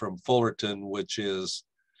artists from Fullerton, which is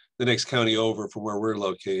the next county over from where we're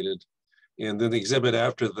located. And then the exhibit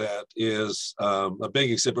after that is a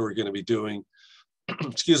big exhibit we're going to be doing,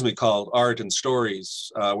 excuse me, called Art and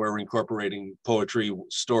Stories, where we're incorporating poetry,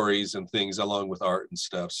 stories, and things along with art and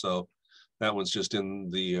stuff. So that one's just in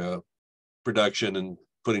the production and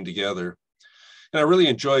putting together. And I really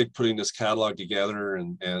enjoyed putting this catalog together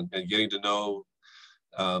and getting to know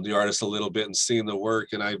the artist a little bit and seeing the work.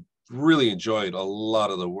 And I really enjoyed a lot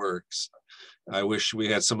of the works. I wish we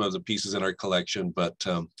had some of the pieces in our collection, but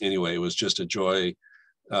anyway, it was just a joy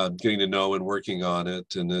getting to know and working on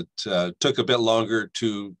it. And it took a bit longer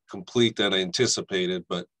to complete than I anticipated,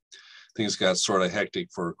 but things got sort of hectic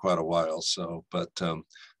for quite a while. So, but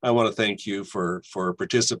I want to thank you for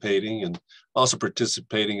participating and also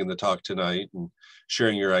participating in the talk tonight and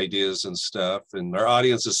sharing your ideas and stuff. And our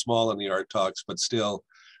audience is small in the art talks, but still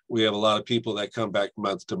we have a lot of people that come back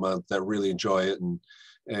month to month that really enjoy it,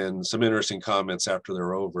 and some interesting comments after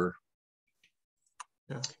they're over.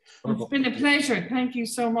 Yeah. It's been a pleasure. Thank you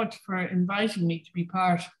so much for inviting me to be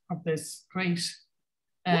part of this great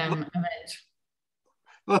event.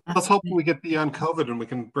 Let's hope we get beyond COVID and we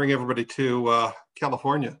can bring everybody to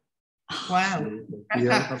California. Wow.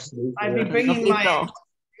 Yeah, absolutely. I'll be bringing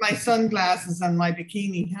my sunglasses and my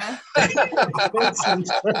bikini, huh? Excellent.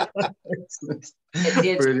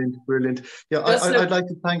 Brilliant, brilliant. Yeah, I'd like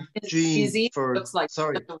to thank Jean for, looks like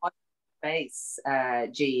sorry. Space,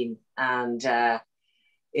 Jean, and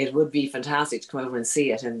it would be fantastic to come over and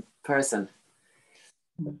see it in person.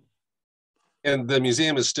 And the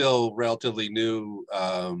museum is still relatively new,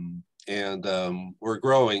 and we're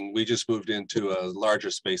growing. We just moved into a larger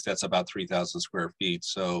space that's about 3,000 square feet.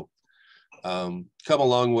 So come a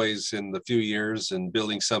long ways in the few years, and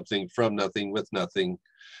building something from nothing with nothing,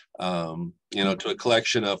 you know, to a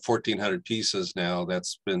collection of 1,400 pieces now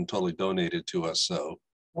that's been totally donated to us. So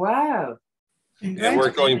wow. And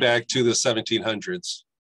we're going back to the 1700s.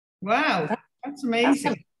 Wow, that's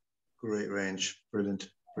amazing. Great range, brilliant,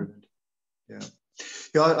 brilliant. Yeah.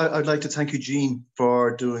 Yeah, I'd like to thank you, Jean,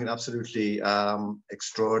 for doing an absolutely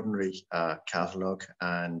extraordinary catalogue,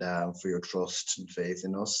 and for your trust and faith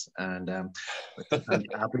in us. And thank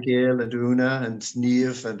Abigail and Una and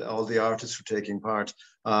Niamh and all the artists for taking part.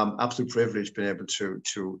 Absolute privilege being able to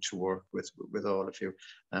work with all of you.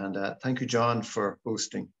 And thank you, John, for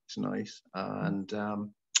hosting tonight. And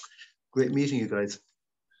great meeting you guys.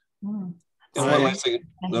 And one last thing.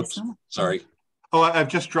 Oops, sorry. Oh, I've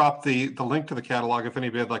just dropped the link to the catalog if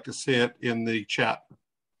anybody would like to see it in the chat.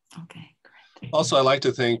 Okay, great. Also, I'd like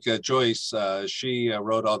to thank Joyce. She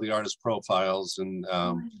wrote all the artist profiles, and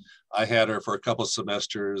I had her for a couple of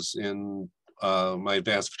semesters in my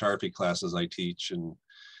advanced photography classes I teach,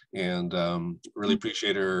 and really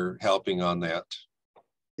appreciate her helping on that.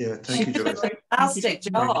 Yeah, thank you, Joyce. Fantastic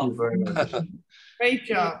job. Thank you very much. Great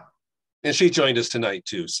job. And she joined us tonight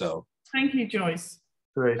too, so. Thank you, Joyce.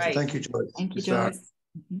 Great. Right. Thank you, Joyce. Thank you, Joyce.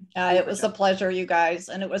 It was a pleasure, you guys,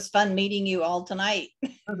 and it was fun meeting you all tonight.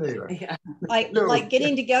 Oh, there you are. Yeah. like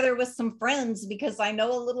getting together with some friends, because I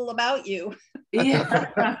know a little about you.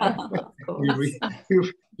 Yeah.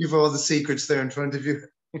 You've all the secrets there in front of you.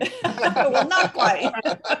 Well, not quite.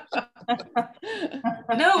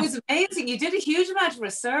 No, it was amazing. You did a huge amount of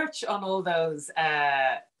research on all those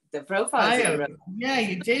the profiles. Yeah,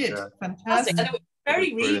 you did. Yeah. Fantastic. And it was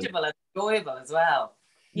very readable and enjoyable as well.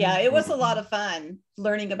 Yeah, it was a lot of fun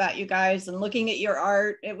learning about you guys and looking at your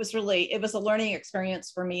art. It was a learning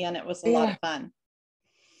experience for me, and it was a lot of fun.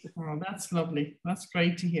 Oh, that's lovely. That's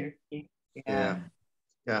great to hear. Yeah.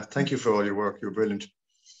 Thank you for all your work. You're brilliant.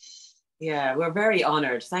 Yeah, we're very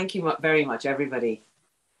honored. Thank you very much, everybody.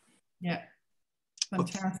 Yeah.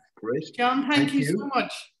 Fantastic. Great. John, thank you so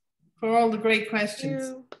much for all the great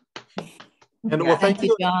questions. And well, thank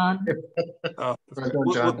you, John. Well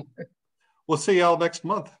done, John. We'll see y'all next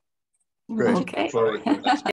month. Great. Okay. Forward.